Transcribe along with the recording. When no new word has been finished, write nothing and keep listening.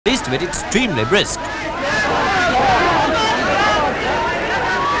least of it extremely brisk.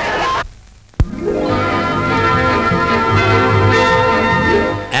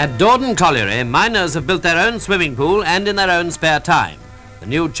 At Dawdon Colliery, miners have built their own swimming pool and in their own spare time. The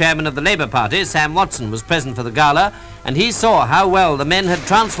new chairman of the Labour Party, Sam Watson, was present for the gala, and he saw how well the men had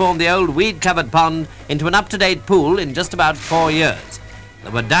transformed the old weed-covered pond into an up-to-date pool in just about 4 years.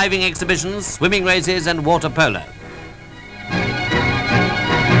 There were diving exhibitions, swimming races and water polo.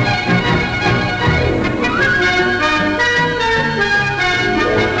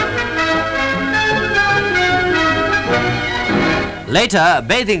 Later, a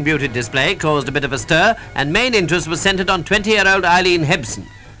bathing beauty display caused a bit of a stir, and main interest was centred on 20-year-old Eileen Hebson.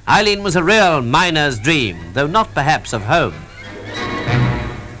 Eileen was a real miner's dream, though not perhaps of home.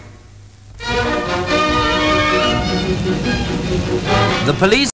 The police